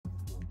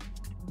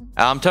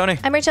I'm Tony.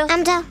 I'm Rachel.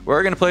 I'm Del.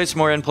 We're gonna play some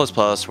more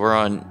Nplusplus. We're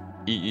on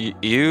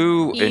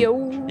EO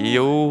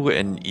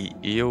and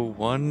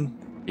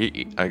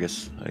EO1. I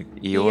guess like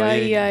EO.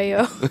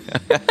 Yeah.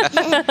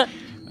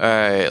 All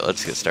right,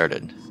 let's get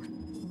started.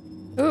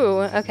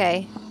 Ooh,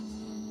 okay.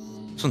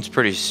 This one's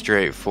pretty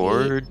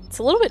straightforward. It's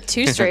a little bit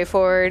too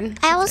straightforward.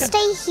 I will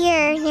stay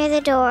here near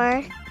the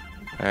door.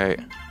 All right,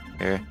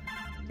 here.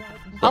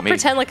 I'll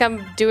pretend like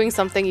I'm doing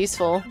something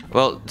useful.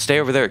 Well, stay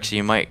over there because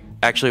you might.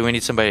 Actually, we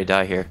need somebody to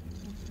die here.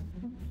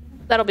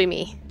 That'll be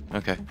me.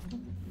 Okay.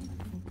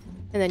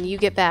 And then you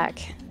get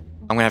back.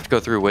 I'm gonna have to go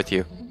through with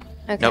you.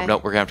 Okay.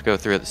 Nope. We're gonna have to go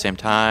through at the same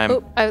time.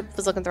 Oh, I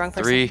was looking at the wrong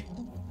person. 3.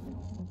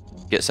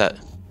 Get set.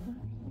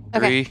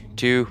 Okay. 3,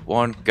 2,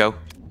 1, go.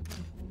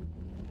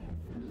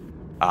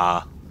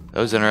 Ah, that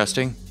was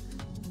interesting.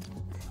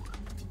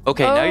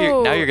 Okay,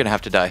 now you're gonna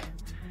have to die.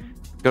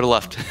 Go to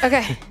left.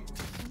 Okay.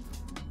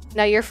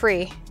 Now you're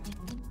free.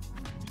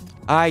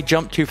 I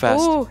jumped too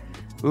fast. Ooh.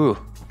 Ooh.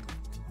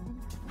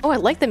 Oh, I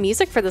like the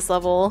music for this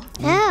level.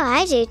 Oh,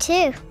 I do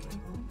too.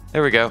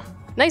 There we go.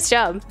 Nice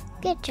job.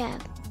 Good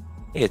job.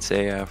 Hey, it's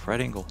a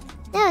right angle.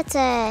 No, it's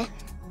a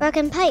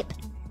broken pipe.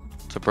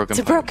 It's a broken.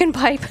 It's a broken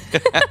pipe.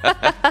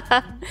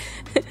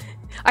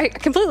 I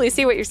completely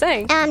see what you're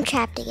saying. I'm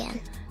trapped again.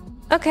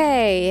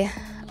 Okay,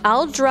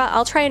 I'll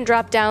try and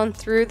drop down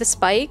through the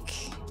spike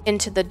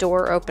into the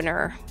door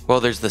opener. Well,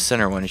 there's the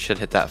center one. You should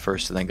hit that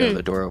first and then go to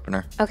the door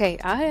opener. Okay,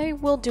 I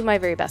will do my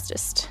very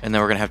bestest. And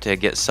then we're gonna have to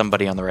get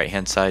somebody on the right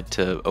hand side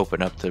to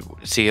open up the.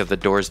 See if the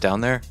door's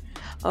down there.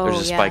 Oh,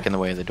 There's a spike in the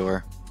way of the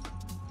door.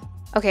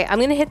 Okay, I'm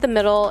gonna hit the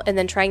middle and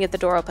then try and get the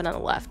door open on the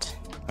left.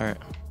 All right.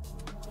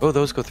 Oh,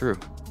 those go through.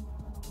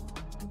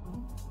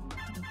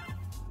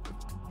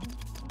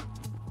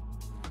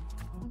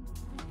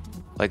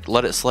 Like,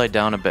 let it slide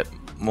down a bit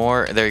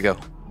more. There you go.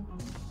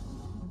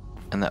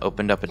 And that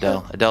opened up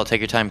Adele. Adele, take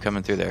your time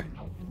coming through there.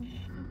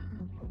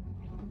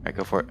 All right,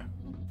 go for it.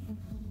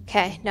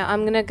 Okay, now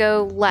I'm gonna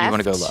go left. You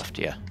want to go left,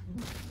 yeah.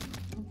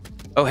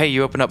 Oh, hey,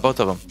 you open up both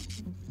of them.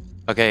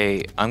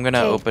 Okay, I'm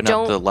gonna open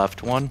up the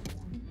left one.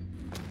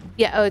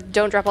 Yeah. Oh,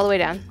 don't drop all the way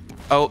down.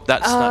 Oh,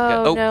 that's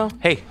not good. Oh, no.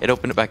 Hey, it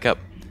opened it back up.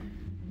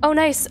 Oh,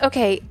 nice.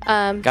 Okay.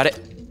 Got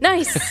it.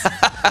 Nice.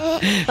 Well,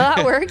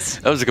 that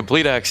worked. That was a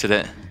complete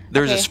accident.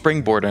 There was a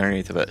springboard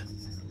underneath of it.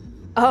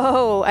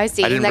 Oh, I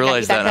see. I didn't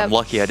realize that, and I'm up.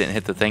 lucky I didn't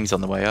hit the things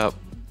on the way up.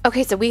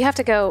 Okay, so we have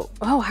to go.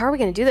 Oh, how are we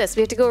going to do this?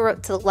 We have to go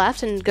to the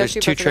left and go There's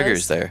through 2 both of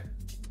triggers those? there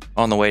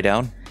on the way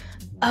down.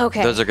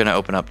 Okay. Those are going to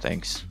open up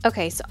things.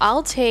 Okay, so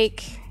I'll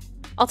take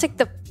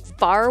the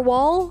far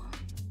wall.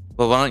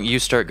 Well, why don't you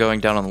start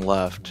going down on the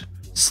left,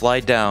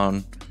 slide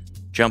down,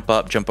 jump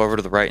up, jump over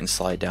to the right, and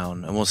slide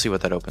down, and we'll see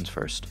what that opens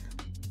first.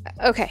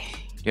 Okay.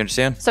 You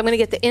understand? So I'm going to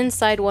get the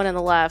inside one on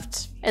the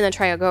left and then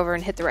try to go over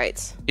and hit the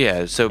rights.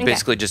 Yeah, so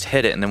basically just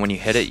hit it, and then when you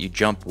hit it, you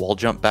wall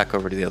jump back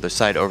over to the other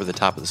side, over the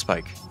top of the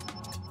spike.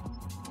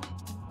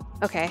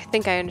 Okay, I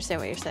think I understand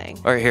what you're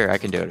saying. Or here, I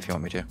can do it if you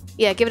want me to.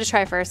 Yeah, give it a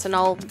try first, and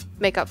I'll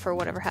make up for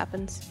whatever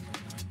happens.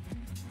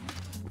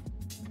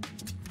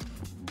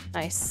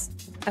 Nice.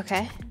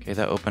 Okay. Okay,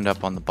 that opened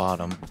up on the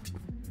bottom.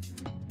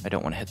 I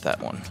don't want to hit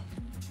that one.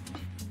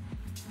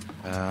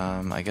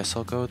 I guess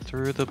I'll go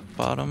through the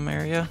bottom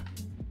area.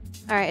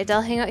 All right,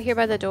 Adele, hang out here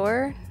by the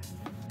door.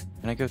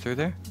 Can I go through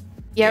there?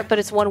 Yeah, but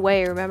it's one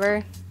way,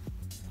 remember?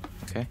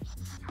 Okay.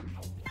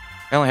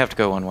 I only have to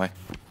go one way.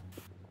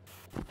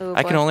 Ooh,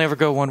 I can only ever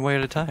go one way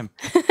at a time.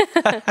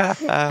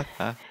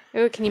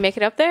 Ooh, can you make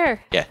it up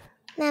there? Yeah.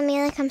 I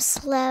mean, like I'm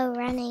slow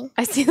running.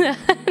 I see that.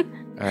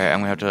 All right, I'm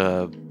gonna have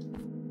to.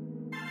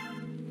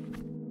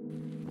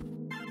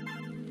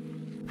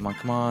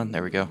 Come on.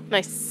 There we go.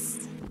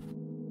 Nice.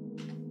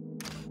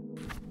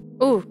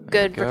 Ooh,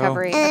 good go.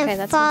 recovery. And Okay, then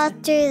that's fall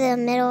awesome. through the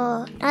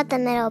middle, not the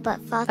middle,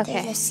 but fall through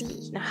Okay. the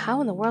sea. Now,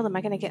 how in the world am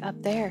I gonna get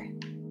up there?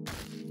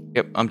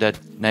 Yep, I'm dead.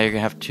 Now you're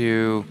gonna have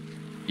to.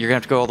 You're gonna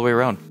have to go all the way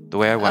around the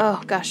way I went.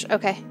 Oh gosh.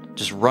 Okay.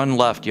 Just run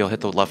left. You'll hit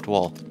the left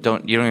wall. You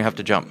don't even have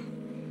to jump.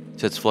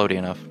 So it's floaty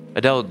enough.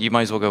 Adele, you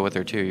might as well go with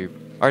her too.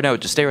 Or no,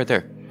 just stay right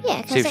there.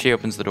 Yeah, See if because she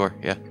opens the door.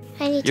 Yeah.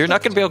 I need You're to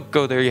not gonna be able to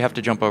go there. You have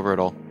to jump over it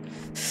all,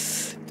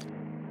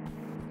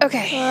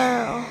 Okay.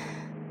 Whoa.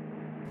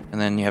 and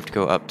then you have to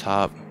go up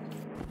top.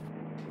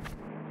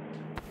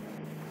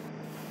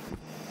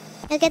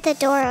 I'll get the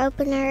door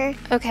opener.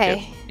 Okay.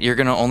 Yep. You're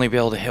gonna only be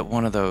able to hit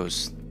one of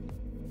those.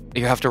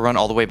 You have to run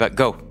all the way back.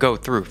 Go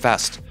through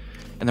fast,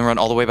 and then run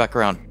all the way back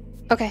around.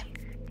 Okay.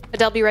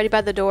 Adele, be ready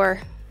by the door.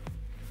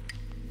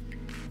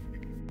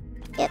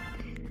 Yep.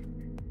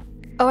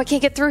 Oh, I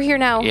can't get through here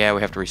now. Yeah,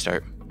 we have to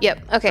restart.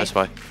 Yep. Okay. That's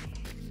why.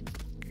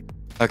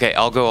 Okay,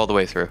 I'll go all the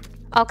way through.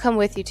 I'll come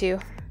with you too.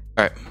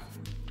 All right.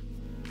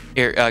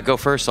 Here, go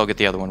first. I'll get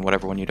the other one,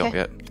 whatever one you don't Okay.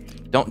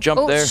 get. Don't jump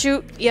Oh there.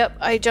 shoot! Yep,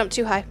 I jumped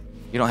too high.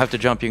 You don't have to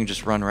jump. You can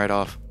just run right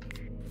off.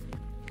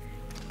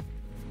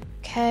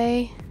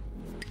 Okay.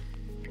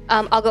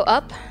 I'll go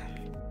up.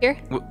 Here.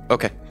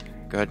 Okay,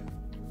 go ahead.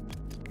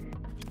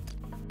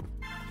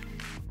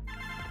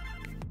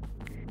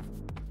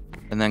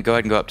 And then go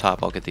ahead and go up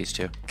top. I'll get these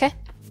two. Okay.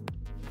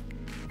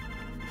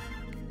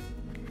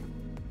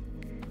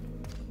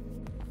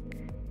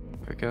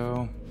 we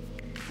go.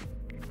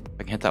 If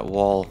I can hit that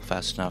wall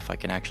fast enough, I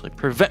can actually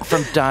prevent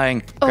from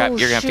dying. Crap, Oh,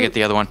 you're gonna have to shoot. get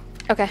the other one.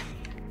 Okay.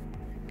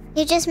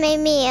 You just made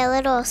me a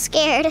little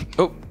scared.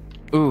 Oh,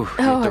 ooh. hit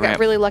Oh, the I got ramp.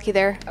 really lucky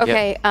there.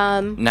 Okay.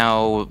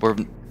 Now we're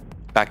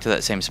back to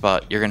that same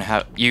spot. You're gonna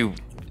have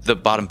the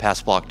bottom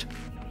pass blocked.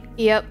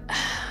 Yep.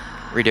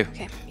 Redo.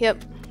 Okay.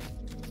 Yep.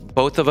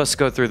 Both of us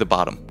go through the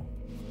bottom.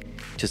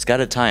 Just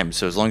got a time,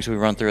 so as long as we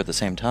run through at the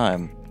same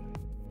time,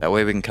 that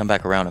way we can come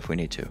back around if we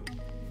need to.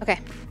 Okay.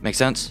 Make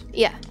sense?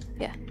 Yeah.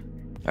 Yeah.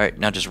 All right,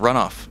 now just run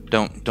off.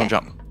 Don't Okay.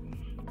 jump.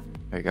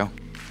 There you go.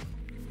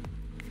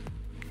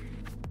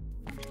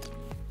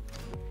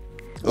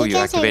 Oh, you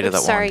guys are- activated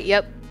that Sorry. one.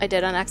 Yep. I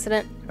did on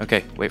accident.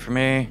 Okay, wait for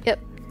me. Yep.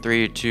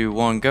 3, 2,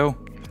 1, go.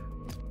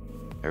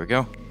 There we go.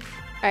 All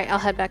right. I'll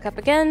head back up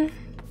again.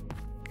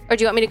 Or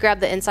do you want me to grab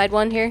the inside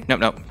one here?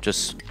 Nope.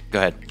 Just go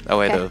ahead. That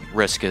way Okay. the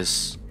risk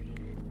is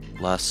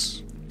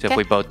less. So if Okay.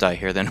 we both die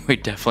here, then we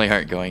definitely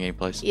aren't going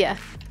anyplace. Yeah.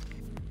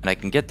 And I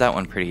can get that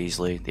one pretty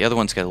easily. The other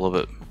one's got a little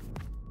bit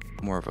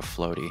more of a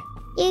floaty.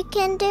 You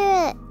can do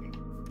it.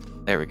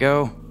 There we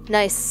go.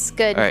 Nice.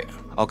 Good. All right,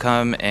 I'll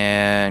come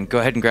and go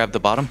ahead and grab the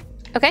bottom.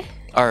 Okay.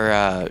 Or,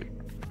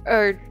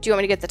 Or do you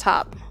want me to get the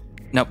top?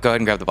 nope, go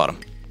ahead and grab the bottom.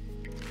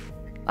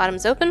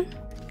 Bottom's open.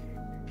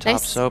 Top's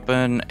Nice.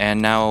 open,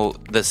 and now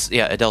this,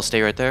 yeah, Adele,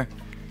 stay right there.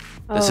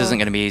 This Oh. isn't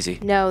going to be easy.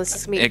 No, this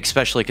is me.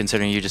 Especially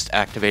considering you just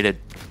activated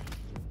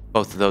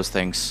both of those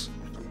things.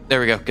 There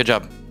we go, good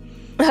job.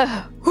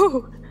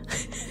 Whew.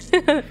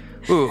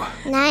 Ooh.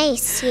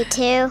 Nice, you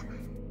two.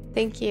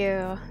 Thank you.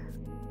 All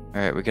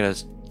right, we gotta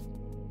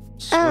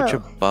switch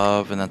Oh.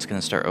 above, and that's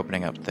gonna start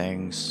opening up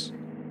things.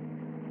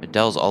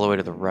 Adele's all the way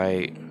to the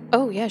right.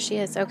 Oh yeah, she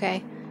is.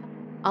 Okay.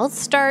 I'll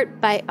start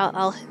by.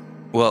 I'll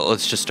Well,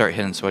 let's just start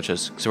hitting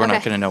switches, because we're not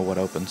Okay. gonna know what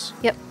opens.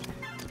 Yep.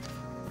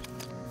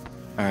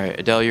 All right,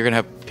 Adele, you're gonna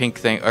have pink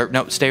thing. Or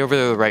no, stay over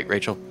to the right,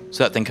 Rachel,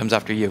 so that thing comes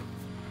after you.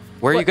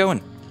 Where are you What?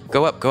 going?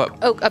 Go up, go up.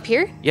 Oh, up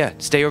here? Yeah,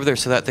 stay over there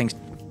so that thing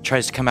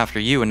tries to come after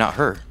you and not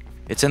her.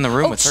 It's in the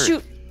room Oh with her.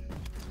 shoot!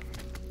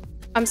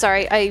 I'm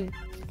sorry. I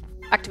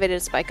activated a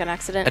spike on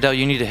accident. Adele,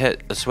 you need to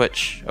hit a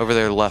switch over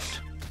there to the left.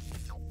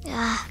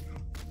 Ah.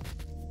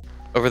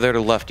 Over there to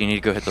the left, you need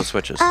to go hit those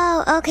switches.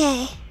 Oh,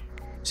 okay.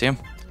 See him?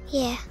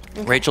 Yeah.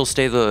 Rachel,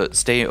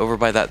 stay over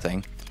by that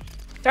thing.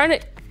 Darn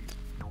it!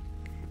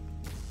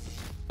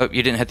 Oh,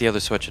 you didn't hit the other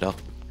switch, Adele.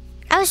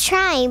 I was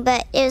trying,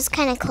 but it was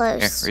kind of Here,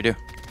 close. redo.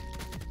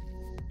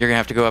 You're gonna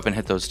have to go up and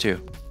hit those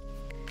too.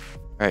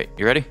 All right,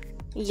 you ready?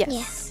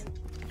 Yes.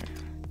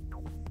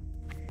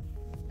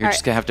 You're All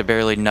just right. gonna have to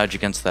barely nudge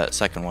against that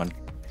second one.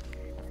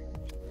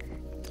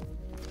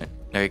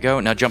 There you go.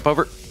 Now jump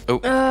over.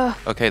 Oh,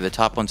 okay. The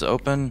top one's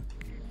open.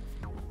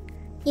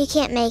 You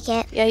can't make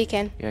it. Yeah, you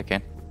can. Yeah, I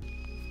can.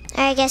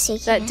 Or I guess you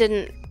can. That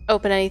didn't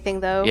open anything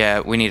though.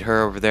 Yeah, we need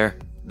her over there.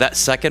 That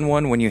second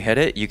one, when you hit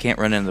it, you can't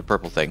run into the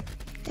purple thing.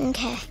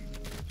 Okay.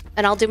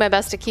 And I'll do my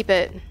best to keep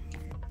it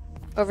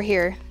over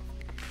here.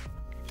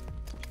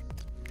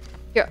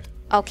 Here,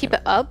 I'll keep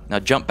it up. Now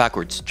jump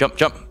backwards. Jump,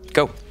 jump,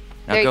 go. Now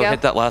There you go go.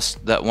 hit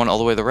that one all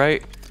the way to the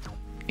right.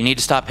 You need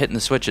to stop hitting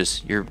the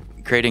switches. You're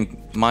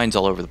creating mines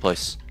all over the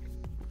place.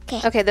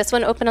 Okay, this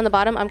one open on the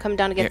bottom. I'm coming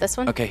down to get Here. this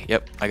one. Okay,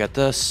 yep, I got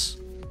this.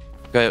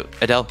 Go,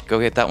 Adele, go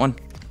get that one.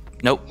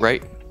 Nope,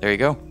 right. There you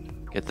go.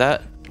 Get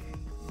that.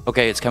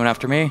 Okay, it's coming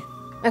after me.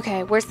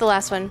 Okay, where's the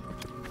last one?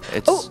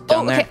 It's Oh,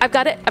 down there. okay, I've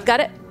got it. I've got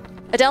it.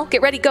 Adele,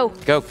 get ready, go.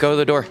 Go to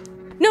the door.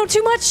 No,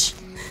 too much.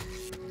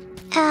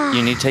 Ah.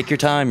 You need to take your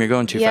time. You're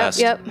going too fast.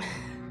 Yep.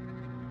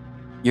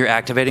 You're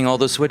activating all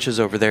those switches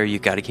over there. You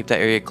got to keep that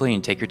area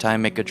clean. Take your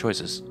time. Make good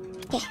choices.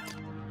 Okay.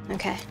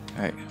 Okay.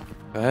 All right.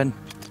 Go ahead.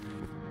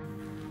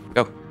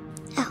 Go.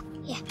 Oh,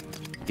 yeah.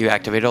 You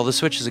activate all the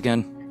switches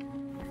again.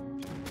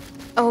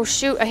 Oh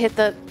shoot, I hit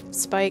the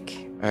spike.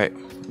 All right.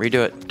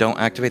 Redo it. Don't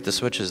activate the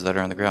switches that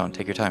are on the ground.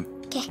 Take your time.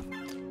 Okay.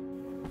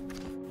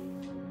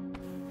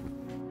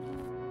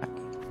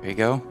 There you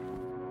go.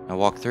 Now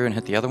walk through and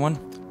hit the other one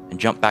and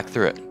jump back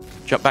through it.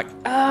 Jump back.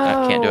 Oh,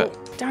 I can't do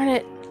it. Darn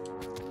it.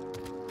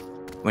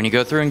 When you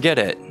go through and get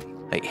it,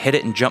 like hit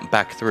it and jump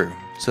back through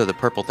so the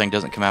purple thing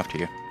doesn't come after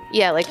you.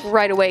 Yeah, like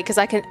right away, because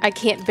I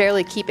can't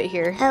barely keep it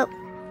here. Oh,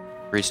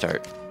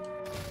 Restart.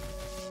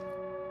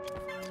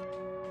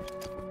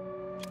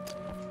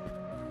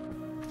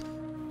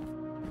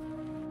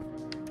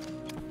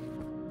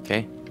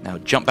 Okay, now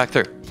jump back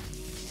through.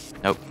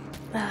 Nope.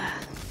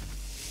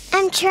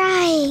 I'm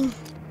trying.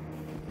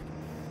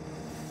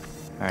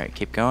 All right,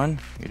 keep going.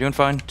 You're doing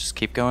fine. Just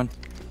keep going.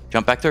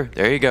 Jump back through.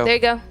 There you go. There you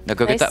go. Now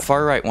go get Nice. that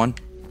far right one.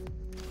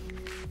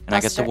 And I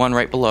I'll get start. the one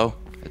right below.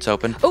 It's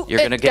open. Oh, You're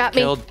gonna it get got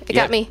killed. me. It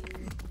got me.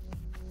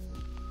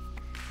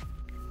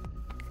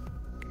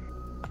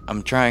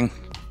 I'm trying.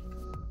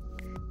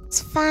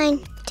 It's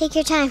fine. Take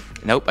your time.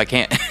 Nope, I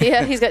can't.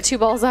 Yeah, he's got 2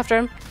 balls after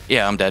him.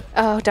 Yeah, I'm dead.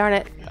 Oh, darn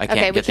it. I can't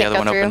okay, get we the can't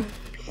other go one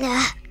through.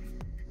 open.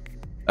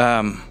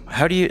 Ah.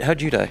 How'd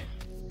you die?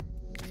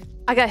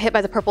 I got hit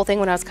by the purple thing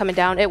when I was coming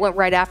down. It went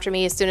right after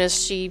me as soon as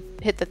she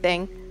hit the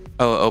thing.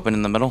 Oh, open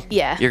in the middle?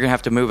 Yeah. You're gonna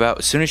have to move out.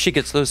 As soon as she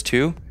gets those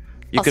two,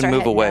 you I'll can start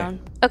move heading away. down.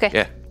 Okay.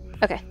 Yeah.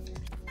 Okay.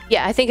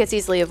 Yeah, I think it's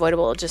easily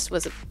avoidable. It just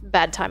was a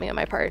bad timing on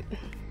my part.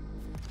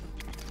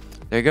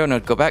 There you go. No,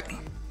 go back.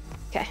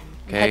 Okay.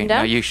 Okay, Heading now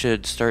down. you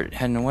should start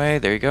heading away.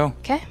 There you go.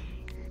 Okay.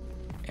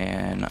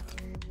 And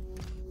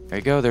there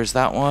you go. There's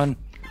that one.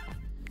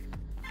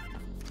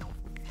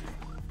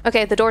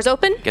 Okay, the door's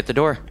open. Get the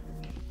door.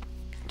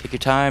 Take your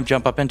time.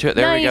 Jump up into it.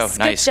 There we go.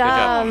 Nice. Good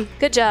job.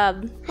 Good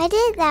job. I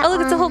did that. Oh,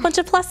 look, it's a whole one. bunch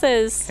of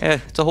pluses. Yeah,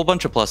 it's a whole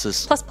bunch of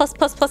pluses. Plus, plus,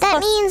 plus, plus, That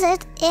plus. means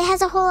it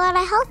has a whole lot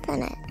of health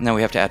in it. Now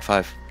we have to add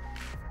 5.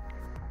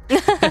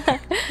 What?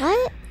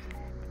 5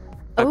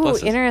 Oh,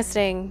 pluses.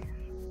 interesting.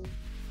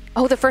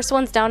 Oh, the first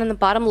one's down in the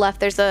bottom left.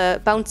 There's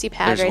a bouncy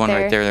pad There's right one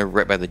there. right there,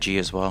 right by the G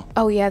as well.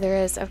 Oh, yeah, there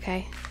is.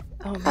 Okay.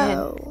 Oh, man.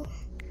 Oh.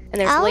 And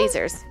there's Oh.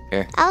 lasers.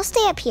 Here. I'll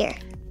stay up here.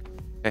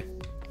 Okay.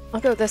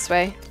 I'll go this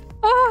way.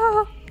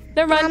 Oh,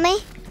 never mind. Mommy?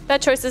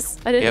 Bad choices.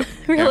 I didn't Yep.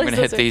 Here, realize I'm gonna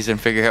those hit were- these and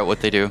figure out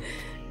what they do.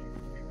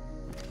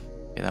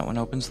 Okay, that one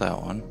opens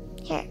that one.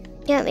 Here.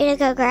 You want me to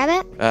go grab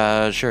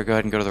it? Sure. Go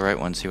ahead and go to the right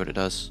one. See what it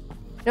does.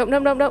 Nope,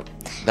 nope, nope, nope.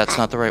 That's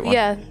not the right one.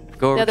 Yeah.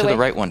 Go over other to way. the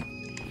right one.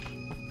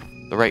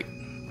 The right.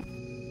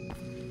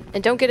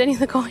 And don't get any of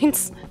the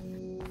coins.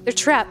 They're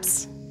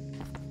traps.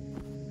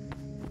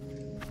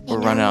 We're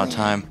running out of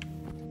time.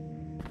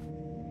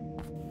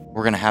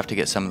 We're gonna have to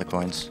get some of the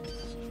coins.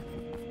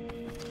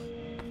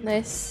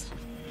 Nice.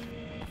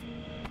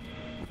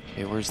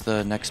 Okay, where's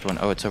the next one?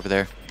 Oh, it's over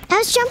there. I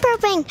was jump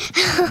roping.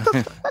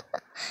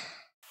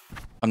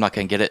 I'm not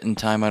gonna get it in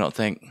time, I don't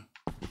think.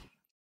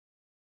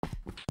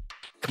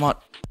 Come on.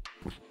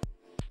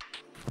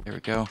 There we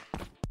go.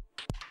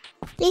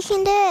 You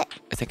can do it.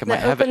 I think I might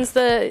That have it. opens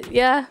the...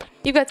 Yeah.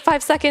 You've got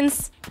 5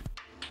 seconds.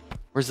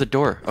 Where's the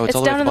door? Oh, it's It's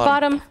all the way down at in the the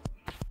bottom.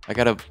 I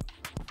gotta...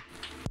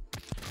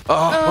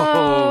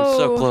 Oh,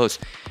 so Oh. close.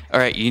 All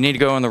right, you need to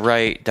go on the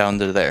right down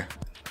to there.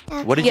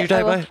 What did Yeah, you die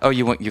I will. by? Oh,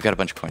 you got a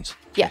bunch of coins.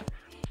 Yeah.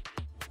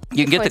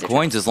 You can get the coins are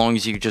coins as long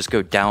as you just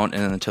go down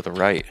and then to the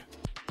right.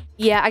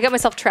 Yeah, I got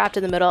myself trapped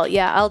in the middle.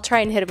 Yeah, I'll try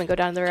and hit him and go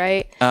down to the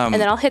right. And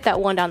then I'll hit that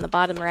one down the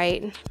bottom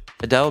right.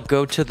 Adele,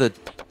 go to the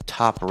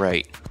top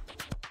right.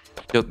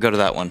 Go to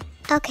that one.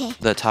 Okay.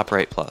 The top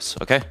right plus,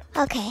 okay?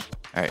 Okay.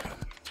 All right.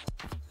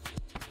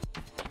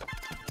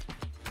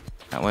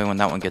 That way when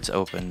that one gets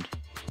opened.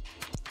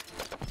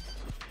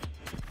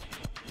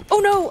 Oh,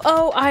 no.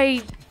 Oh,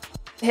 I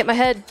hit my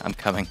head. I'm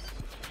coming.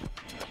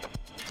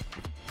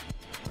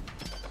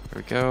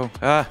 There we go.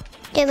 Ah.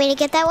 Do you want me to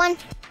get that one?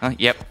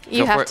 Yep. You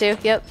go for have it. to.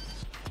 Yep.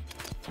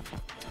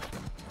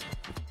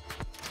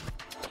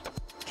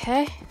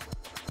 Okay.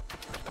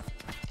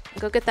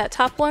 Go get that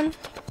top one.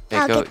 Okay,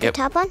 I'll go, get the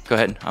top one. Go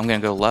ahead. I'm gonna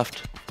go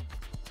left.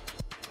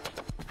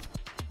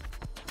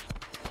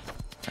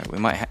 All right, we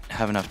might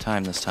have enough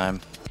time this time.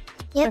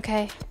 Yep.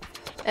 Okay.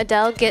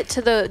 Adele, get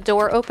to the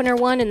door opener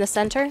one in the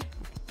center.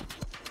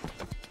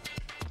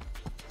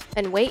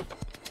 And wait.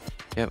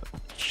 Yep.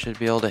 Should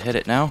be able to hit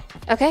it now.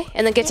 Okay,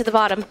 and then get to the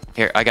bottom.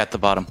 Here, I got the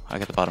bottom. I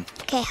got the bottom.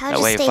 Okay, I'll That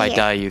just way, stay if I here.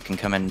 die, you can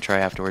come in and try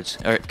afterwards.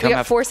 All right, We come got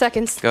up. 4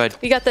 seconds. Go ahead.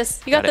 You got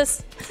this. You got Got it.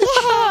 this.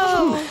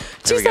 Oh, There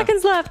 2 we go.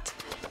 seconds left.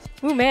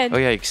 Ooh, man. Oh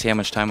yeah, you can see how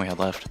much time we had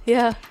left.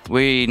 Yeah.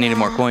 We needed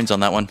more coins on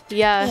that one.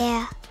 Yeah.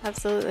 Yeah.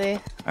 Absolutely.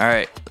 All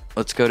right,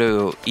 let's go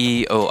to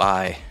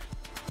EOI.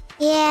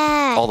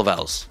 Yeah. All the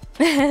vowels.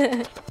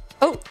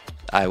 Oh,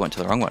 I went to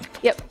the wrong one.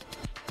 yep.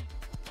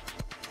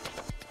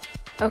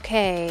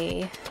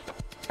 Okay.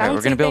 All right,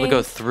 we're gonna Bouncy be able to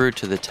go things, through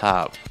to the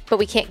top. but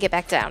we can't get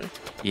back down.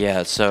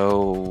 Yeah,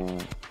 so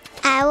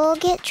I will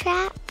get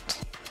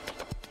trapped.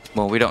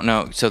 well, we don't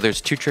know. So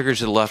there's 2 triggers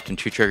to the left and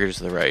 2 triggers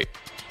to the right.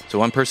 So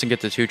one person get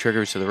the 2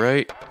 triggers to the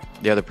right,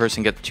 the other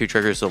person get the 2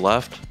 triggers to the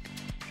left.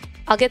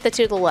 I'll get the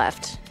 2 to the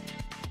left.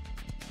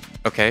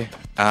 Okay.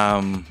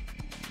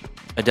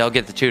 Adele,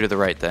 get the 2 to the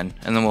right then,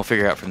 and then we'll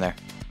figure out from there.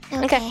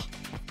 Okay.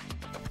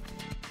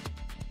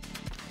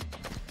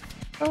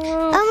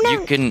 Oh, Oh no.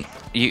 You can.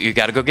 You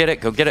got to go get it.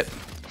 Go get it.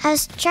 I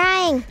was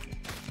trying.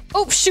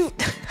 oh shoot.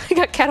 I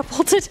got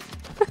catapulted.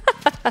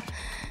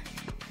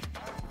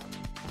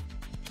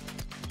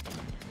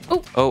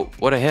 Oh,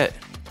 what a hit!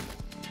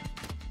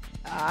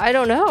 I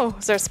don't know.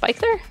 Is there a spike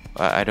there?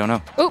 I don't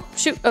know. Oh,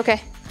 shoot.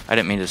 Okay. I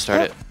didn't mean to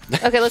start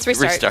it. Okay, let's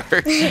restart.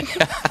 Restart.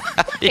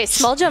 Okay,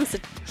 small jumps.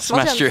 Small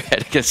Smashed jumps. your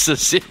head against the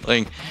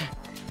ceiling.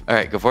 All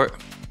right, go for it.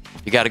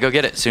 You got to go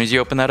get it. As soon as you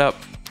open that up,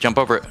 jump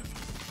over it.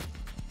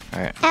 All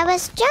right. I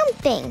was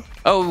jumping.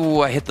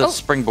 Oh, I hit the Oh,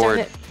 springboard.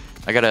 darn it.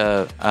 I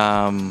gotta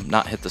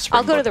not hit the I'll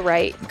springboard. go to the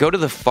right. Go to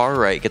the far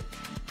right.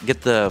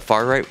 Get the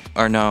far right,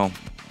 or no?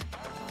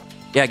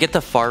 Yeah, get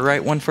the far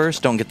right one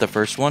first. Don't get the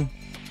first one.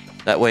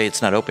 That way,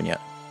 it's not open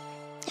yet.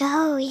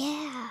 Oh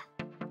yeah.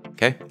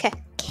 Okay. Okay.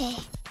 Okay.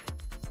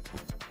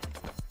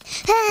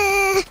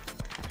 Ah.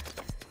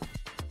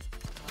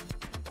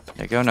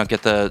 There you go. Now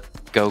get the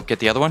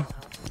other one.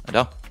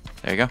 Adele.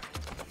 There you go.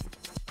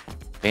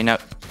 Okay, now.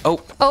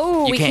 Oh.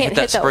 Oh, You we can't can't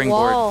hit that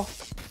springboard. wall.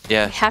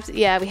 Yeah.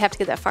 We have to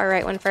get that far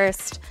right one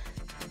first.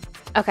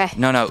 Okay.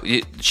 No.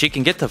 She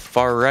can get the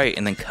far right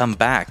and then come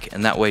back,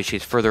 and that way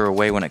she's further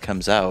away when it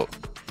comes out.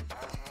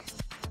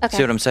 Okay.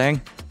 See what I'm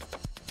saying?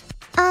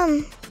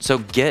 So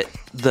get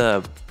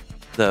the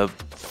the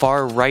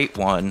far right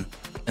one,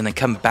 and then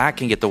come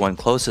back and get the one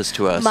closest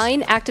to us.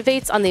 Mine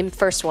activates on the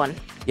first one.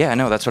 Yeah, I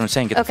know. That's what I'm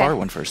saying. Get the Okay. far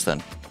one first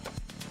then.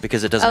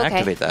 Because it doesn't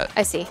activate that.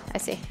 I see. I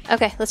see.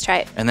 Okay, let's try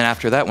it. And then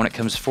after that, when it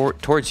comes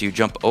towards you,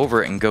 jump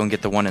over it and go and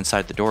get the one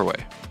inside the doorway.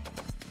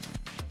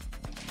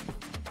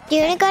 Do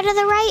you want to go to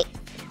the right?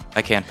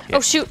 I can. Yeah.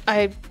 Oh, shoot.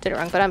 I did it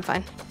wrong, but I'm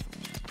fine.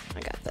 I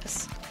got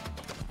this.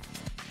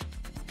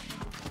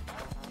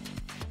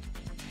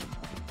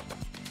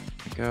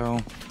 Go.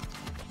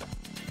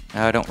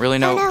 I don't really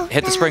know. no,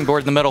 Hit the no.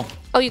 springboard in the middle.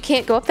 Oh, you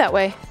can't go up that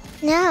way.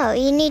 No,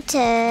 you need to.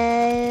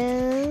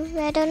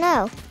 I don't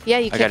know. Yeah,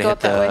 you I can't gotta go hit up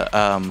that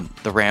way.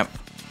 the ramp.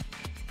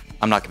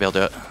 I'm not gonna be able to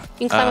do it.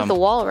 You can climb up the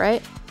wall,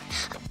 right?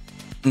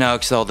 No,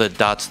 because all the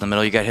dots in the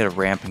middle. You gotta hit a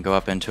ramp and go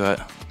up into it.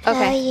 No,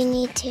 Okay. you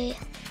need to.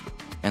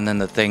 And then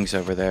the thing's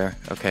over there.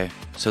 Okay.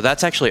 So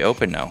that's actually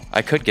open now.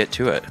 I could get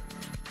to it.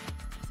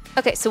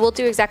 Okay, so we'll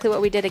do exactly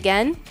what we did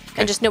again, Okay.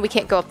 and just know we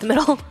can't go up the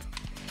middle.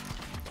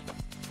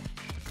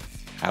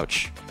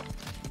 Ouch.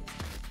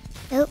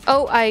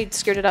 Oh, I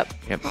screwed it up.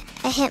 Yep.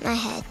 I hit my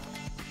head.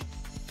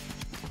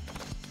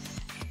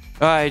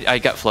 Oh, I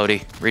got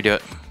floaty. Redo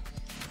it.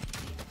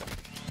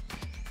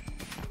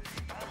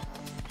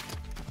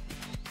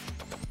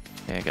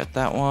 Okay, I got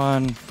that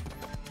one.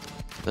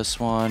 This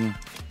one.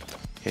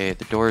 Okay,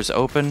 the door is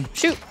open.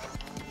 Shoot.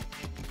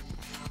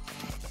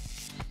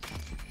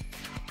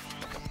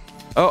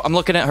 Oh, I'm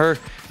looking at her.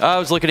 I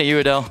was looking at you,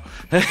 Adele.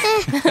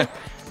 I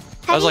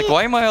was like,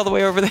 why am I all the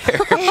way over there?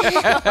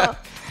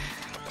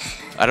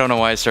 I don't know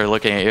why I started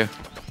looking at you.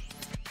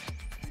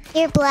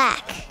 You're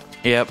black.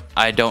 Yep,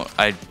 I don't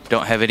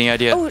have any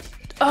idea.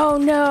 Oh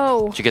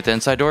no. Did you get the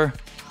inside door?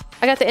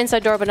 I got the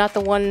inside door, but not the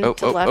one Oh,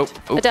 to the oh, left.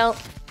 oh, oh. Adele.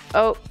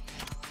 Oh.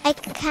 I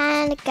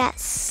kind of got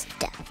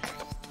stuck.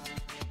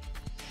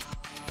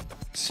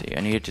 Let's see,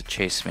 I needed to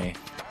chase me.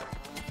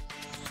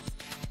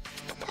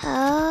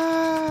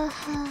 Oh.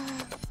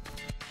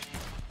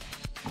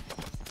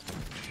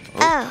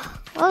 Oh,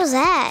 what was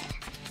that?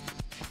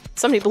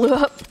 Somebody blew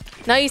up.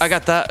 Nice. I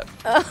got that.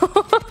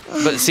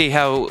 But see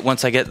how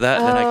once I get that,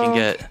 then I can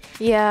get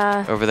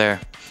Yeah. over there.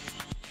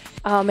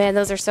 Oh man,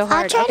 those are so I'll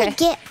hard. try Okay. to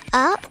get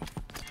up.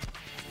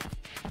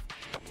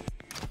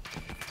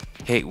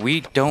 Hey,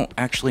 we don't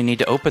actually need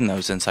to open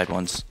those inside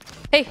ones.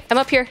 Hey, I'm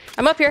up here.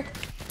 I'm up here.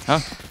 Huh?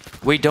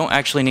 We don't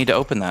actually need to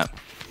open that.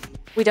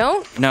 We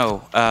don't?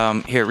 No,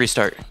 here,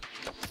 restart.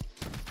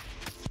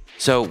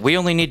 So we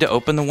only need to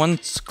open the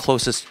ones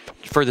closest,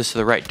 furthest to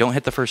the right. Don't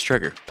hit the first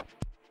trigger.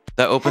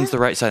 That opens the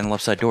right side and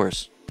left side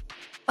doors.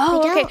 Oh,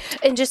 We okay. don't.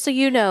 And just so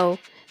you know,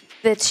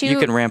 the two. You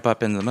can ramp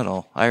up in the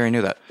middle. I already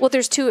knew that. Well,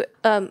 there's two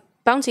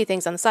bouncy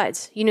things on the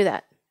sides. You knew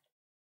that.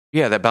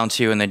 Yeah, that bounce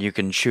you, and then you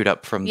can shoot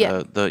up from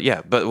Yeah.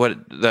 the.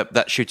 But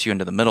that shoots you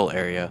into the middle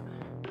area,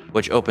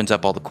 which opens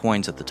up all the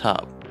coins at the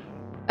top.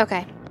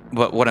 Okay.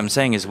 But what I'm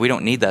saying is we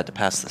don't need that to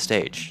pass the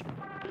stage.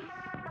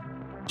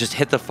 Just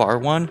hit the far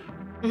one,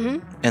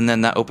 and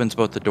then that opens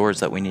both the doors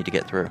that we need to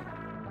get through.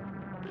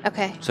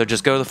 Okay. So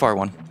just go to the far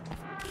one.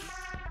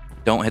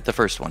 Don't hit the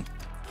first one.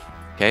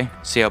 Okay?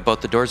 See how both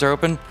the doors are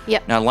open?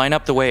 Yep. Now line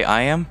up the way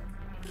I am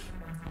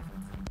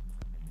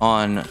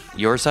on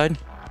your side.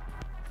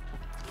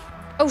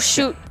 Oh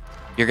shoot.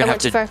 You're I gonna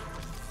went have too to far.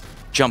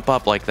 jump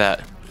up like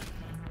that.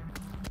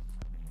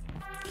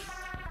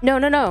 No,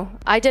 no, no.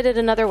 I did it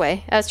another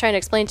way. I was trying to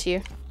explain to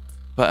you.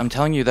 But I'm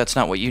telling you that's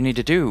not what you need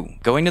to do.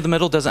 Going to the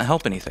middle doesn't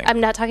help anything. I'm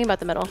not talking about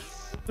the middle.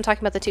 I'm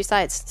talking about the two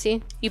sides.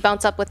 See? You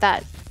bounce up with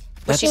that.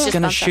 What she That's just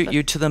gonna bounced up shoot with.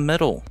 you to the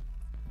middle.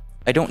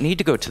 I don't need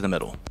to go to the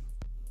middle.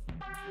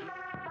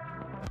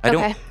 I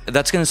don't. Okay.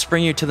 That's gonna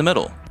spring you to the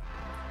middle.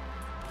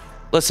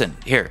 Listen,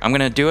 here, I'm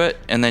gonna do it,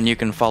 and then you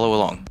can follow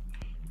along.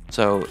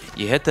 So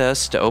you hit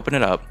this to open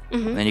it up,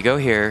 then you go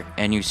here,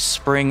 and you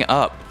spring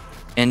up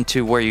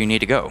into where you need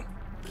to go.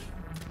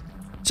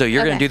 So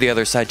you're gonna Okay. do the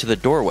other side to the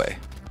doorway.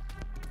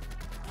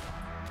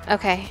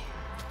 Okay.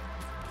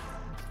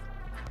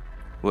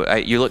 Well,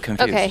 you look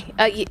confused. Okay.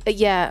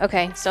 Yeah.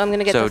 Okay. So I'm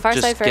gonna get So the far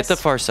just side first. get the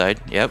far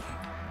side. Yep.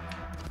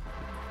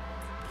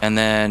 And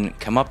then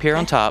come up here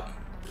on top,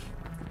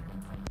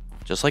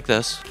 just like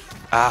this.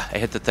 Ah, I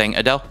hit the thing.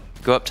 Adele,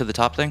 go up to the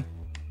top thing.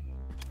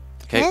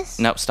 Okay. This?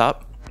 No,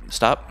 stop.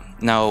 Stop.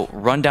 Now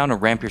run down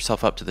and ramp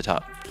yourself up to the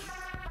top.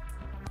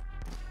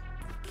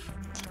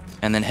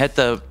 And then hit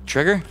the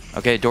trigger.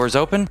 Okay, doors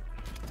open.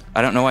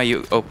 I don't know why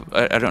you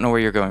I don't know where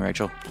you're going,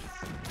 Rachel.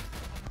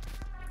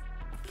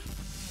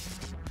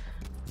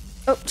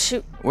 Oh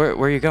shoot. Where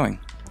are you going?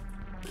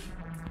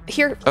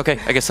 Here. Okay,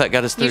 I guess that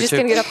got us through You just too.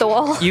 gonna get up the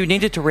wall? You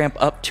needed to ramp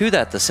up to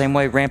that the same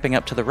way ramping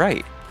up to the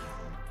right.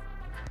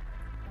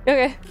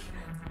 Okay.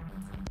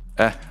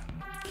 Uh,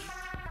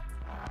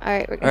 All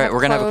right. all right,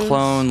 we're gonna have a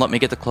clone. Let me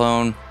get the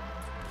clone.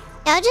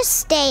 I'll just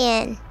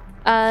stay in.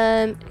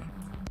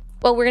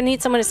 Well, we're gonna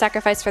need someone to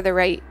sacrifice for the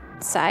right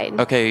side.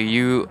 Okay,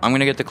 I'm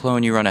gonna get the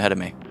clone. You run ahead of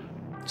me.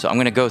 So I'm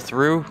gonna go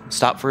through.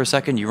 Stop for a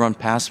second. You run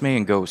past me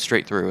and go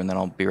straight through, and then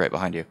I'll be right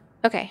behind you.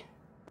 Okay.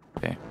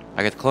 Okay.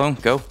 I got the clone.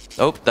 Go.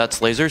 Oh, that's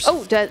lasers.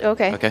 Oh,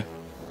 okay. Okay.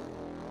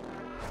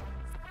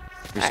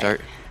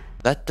 Restart.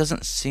 That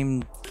doesn't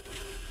seem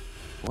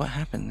What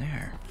happened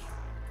there?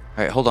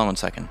 All right, hold on 1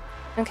 second.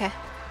 Okay.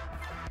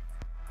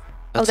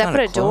 That's that not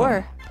put a clone.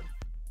 door.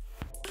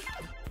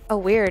 Oh,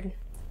 weird.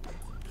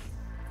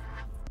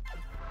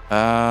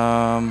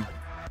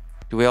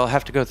 Do we all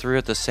have to go through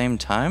at the same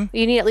time?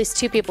 You need at least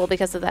 2 people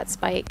because of that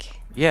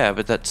spike. Yeah,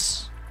 but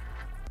that's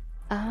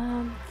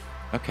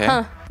okay.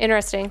 Huh.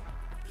 Interesting.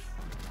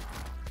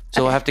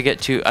 So we'll have to get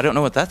to. I don't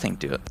know what that thing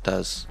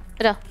does.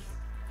 I don't.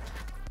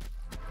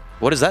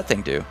 What does that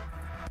thing do?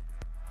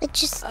 It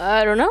just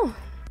I don't know.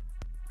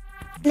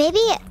 maybe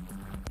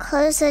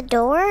close the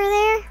door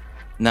there.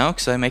 No,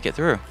 because I make it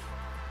through.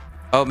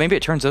 Oh, maybe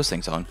it turns those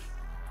things on.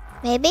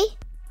 Maybe.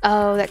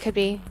 Oh, that could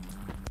be.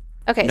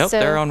 Okay, Nope, so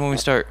they're on when we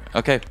start.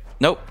 Okay.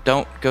 Nope,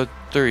 don't go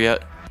through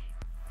yet.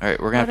 All right,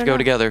 we're gonna have to go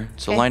together.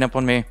 So Okay. line up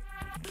on me.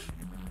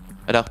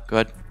 Adele, go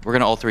ahead. We're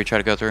gonna all 3 try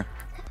to go through.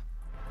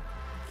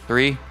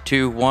 3,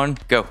 2, 1,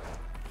 go.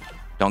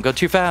 Don't go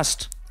too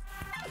fast.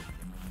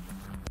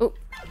 Ooh.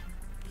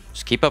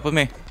 Just keep up with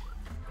me.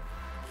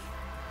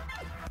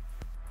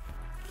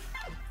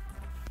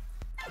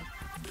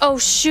 Oh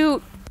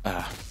shoot.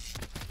 All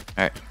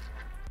right.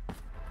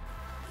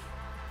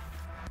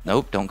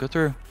 Nope, don't go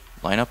through.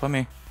 Line up on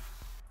me.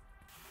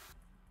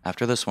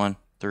 After this one,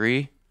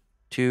 3,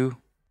 2,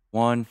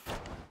 1,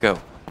 go.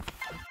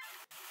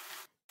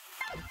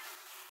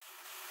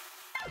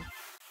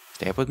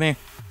 Stay up with me.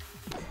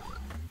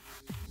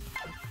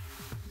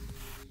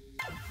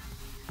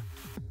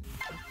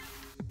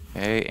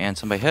 Okay, and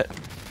somebody hit.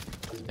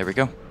 There we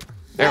go.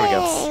 There we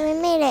go. Yay,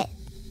 we made it.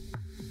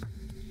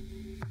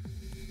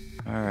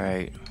 All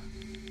right.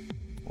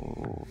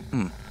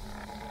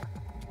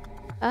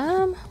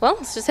 Well,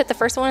 let's just hit the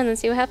first one and then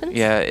see what happens.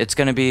 Yeah, it's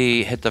gonna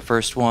be hit the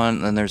first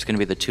one, then there's gonna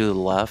be the 2 to the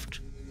left,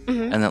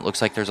 and then it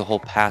looks like there's a whole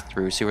path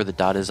through. See where the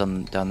dot is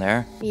on down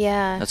there?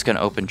 Yeah. That's gonna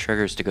open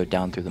triggers to go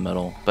down through the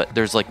middle. But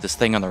there's like this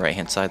thing on the right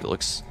hand side that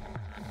looks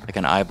like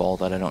an eyeball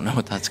that I don't know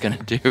what that's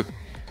gonna do. Okay.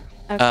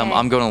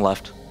 I'm going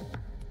left.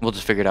 We'll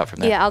just figure it out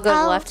from there. Yeah, I'll go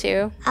to the left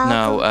too.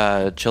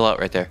 No, chill out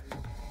right there.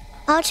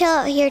 I'll chill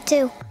out here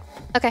too.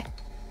 Okay.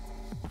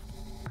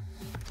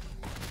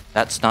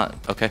 That's not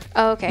okay.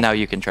 Oh, okay. Now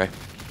you can try,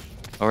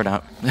 or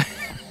not,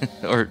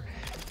 or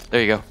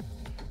there you go.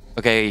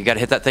 Okay, you gotta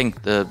hit that thing.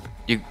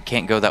 You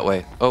can't go that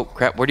way. Oh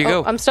crap! Where'd you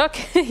go? I'm stuck.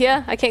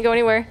 Yeah, I can't go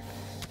anywhere.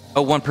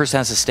 Oh, one person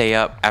has to stay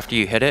up after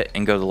you hit it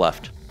and go to the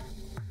left.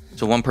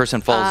 So one person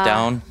falls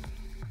down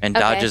and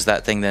okay. dodges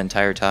that thing the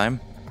entire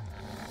time.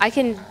 I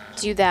can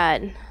do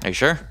that. Are you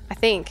sure? I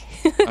think.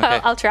 Okay.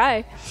 I'll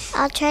try.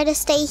 I'll try to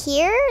stay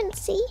here and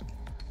see.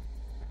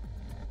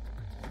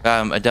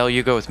 Adele,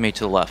 you go with me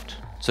to the left.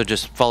 So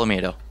just follow me,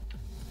 Adele.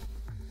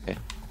 Okay.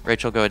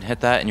 Rachel, go ahead and hit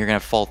that, and you're gonna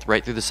fall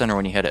right through the center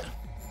when you hit it.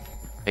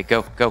 Okay,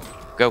 go, go,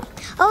 go.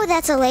 Oh,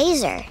 that's a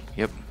laser.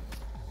 Yep.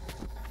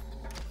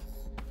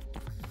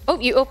 Oh,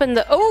 you opened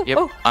the. Oh. Yep.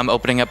 Oh. I'm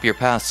opening up your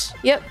paths.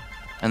 Yep.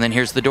 And then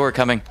here's the door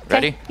coming. Okay.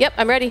 Ready? Yep,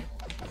 I'm ready.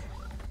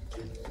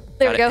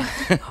 There Got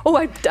we go. Oh,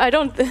 I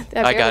don't.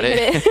 I got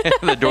it.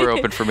 The door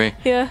opened for me.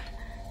 Yeah.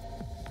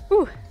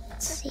 Ooh.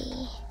 Let's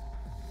see.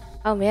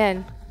 Oh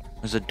man.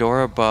 There's a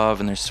door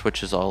above, and there's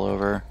switches all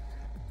over.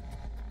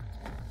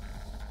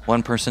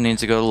 One person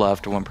needs to go to the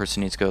left, one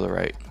person needs to go to the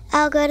right.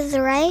 I'll go to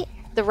the right.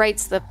 The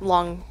right's the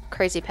long,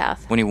 crazy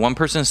path. We need one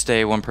person to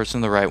stay, one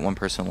person to the right, one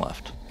person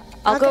left.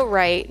 I'll go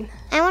right.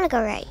 I want to go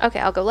right.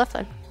 Okay, I'll go left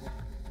then.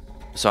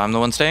 So I'm the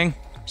one staying?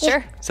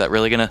 Sure. Is that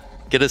really gonna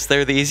get us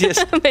there the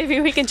easiest? Maybe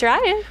we can try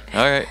it.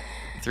 All right.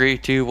 3,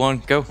 2,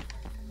 1, go.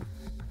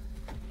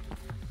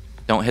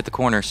 Don't hit the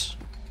corners.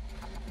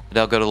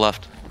 Adele, go to the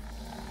left.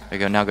 There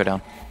you go. Now go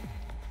down.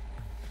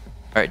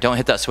 All right. Don't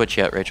hit that switch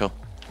yet, Rachel.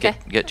 Okay.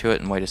 Get to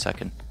it and wait a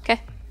second. Okay.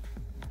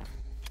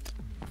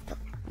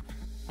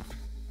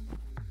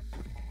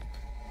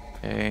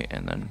 Okay,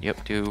 and then,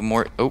 yep, do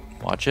more. Oh,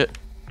 watch it.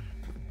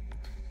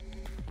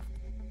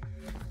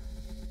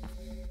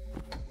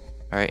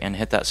 All right, and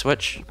hit that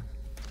switch.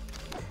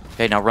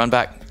 Okay, now run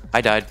back.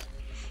 I died.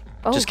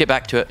 Oh. Just get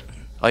back to it.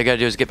 All you gotta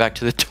do is get back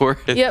to the door.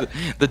 Yep.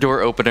 The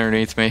door opened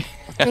underneath me.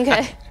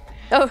 Okay.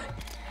 Oh,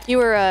 you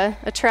were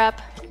a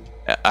trap.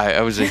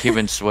 I was a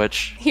human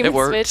switch. Human it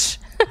worked. switch.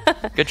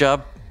 Good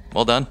job.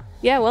 Well done.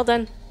 Yeah, well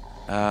done.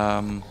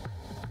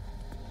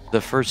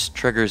 The first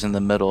trigger's in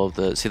the middle of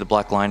the, see the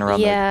black line around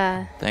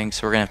Yeah. the thing?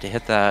 So we're gonna have to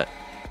hit that.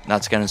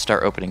 That's gonna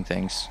start opening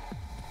things.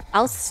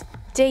 I'll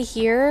stay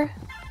here.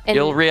 And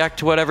You'll react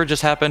to whatever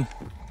just happened.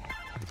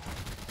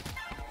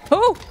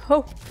 Oh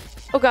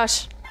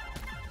gosh.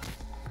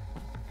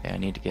 Okay, I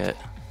need to get,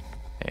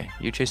 okay,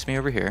 you chase me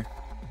over here.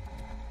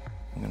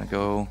 I'm gonna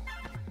go,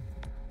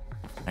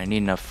 I need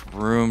enough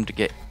room to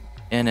get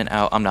in and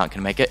out. I'm not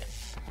gonna make it.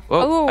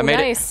 Whoa, Oh, I made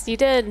nice. You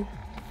did.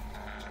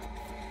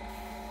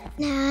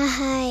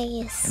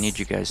 Nice. it. I need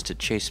you guys to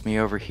chase me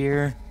over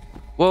here.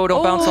 Whoa,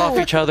 don't bounce off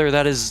each other.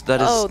 That is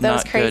Oh, that not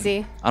was crazy.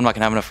 good. I'm not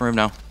gonna have enough room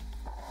now.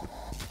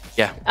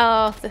 Yeah,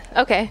 Oh,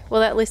 okay. Well,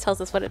 that at least tells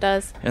us what it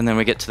does. and then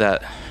we get to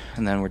that,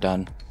 and then we're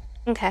done.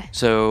 Okay.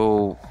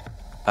 So,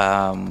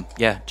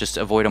 yeah, just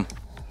avoid them.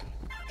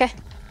 Okay.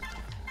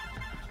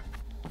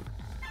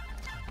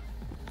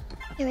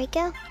 Here we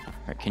go. All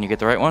right, can you get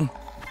the right one?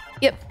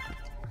 Yep.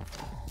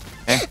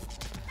 Okay.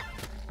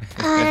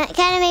 It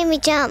kind of made me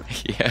jump.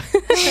 Yeah.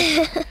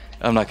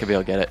 I'm not gonna be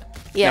able to get it.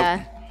 Yeah.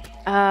 Nope.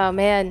 Oh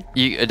man.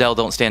 Adele,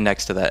 don't stand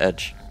next to that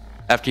edge.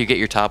 After you get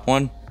your top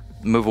one,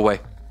 move away.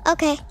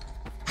 Okay.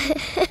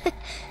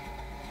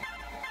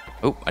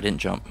 Oh, I didn't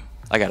jump.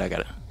 I got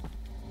it.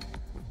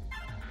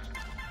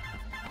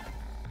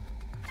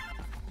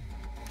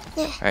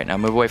 Yeah. All right, now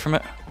move away from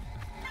it.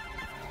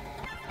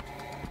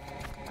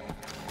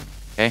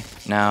 Okay,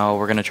 now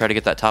we're gonna try to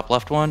get that top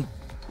left one.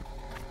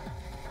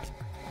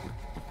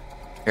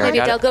 Here, I Maybe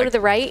got they'll it. go to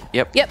the right.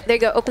 Yep. Yep. There you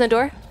go. Open the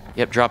door.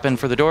 Yep, drop in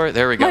for the door.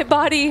 There we go. My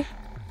body.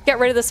 Get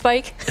rid of the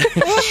spike.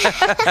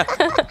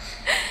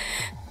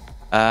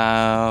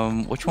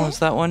 Which one was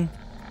that one?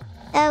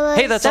 That was,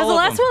 Hey, that's That's all the of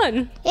last them.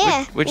 one.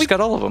 yeah. We just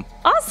got all of them.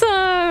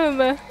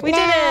 Awesome. We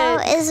now,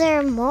 did it. is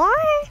there more?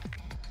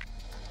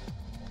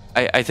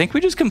 I think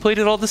we just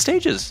completed all the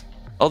stages.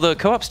 All the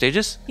co-op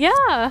stages.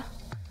 Yeah.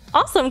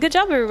 Awesome. Good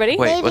job, everybody.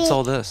 Wait, Maybe. what's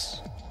all this?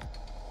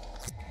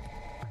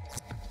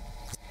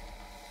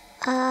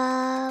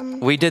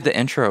 We did the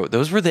intro.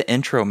 Those were the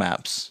intro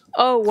maps.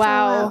 Oh,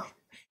 wow.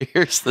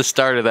 Here's the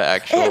start of the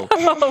actual.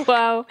 Oh,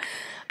 wow.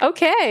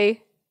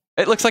 Okay.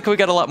 It looks like we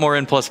got a lot more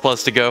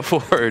Nplusplus to go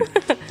forward.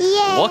 Yay.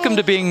 Welcome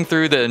to being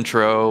through the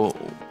intro.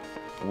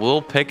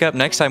 We'll pick up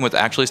next time with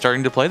actually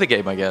starting to play the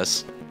game, I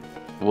guess.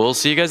 We'll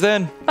see you guys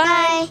then. Bye.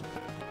 Bye.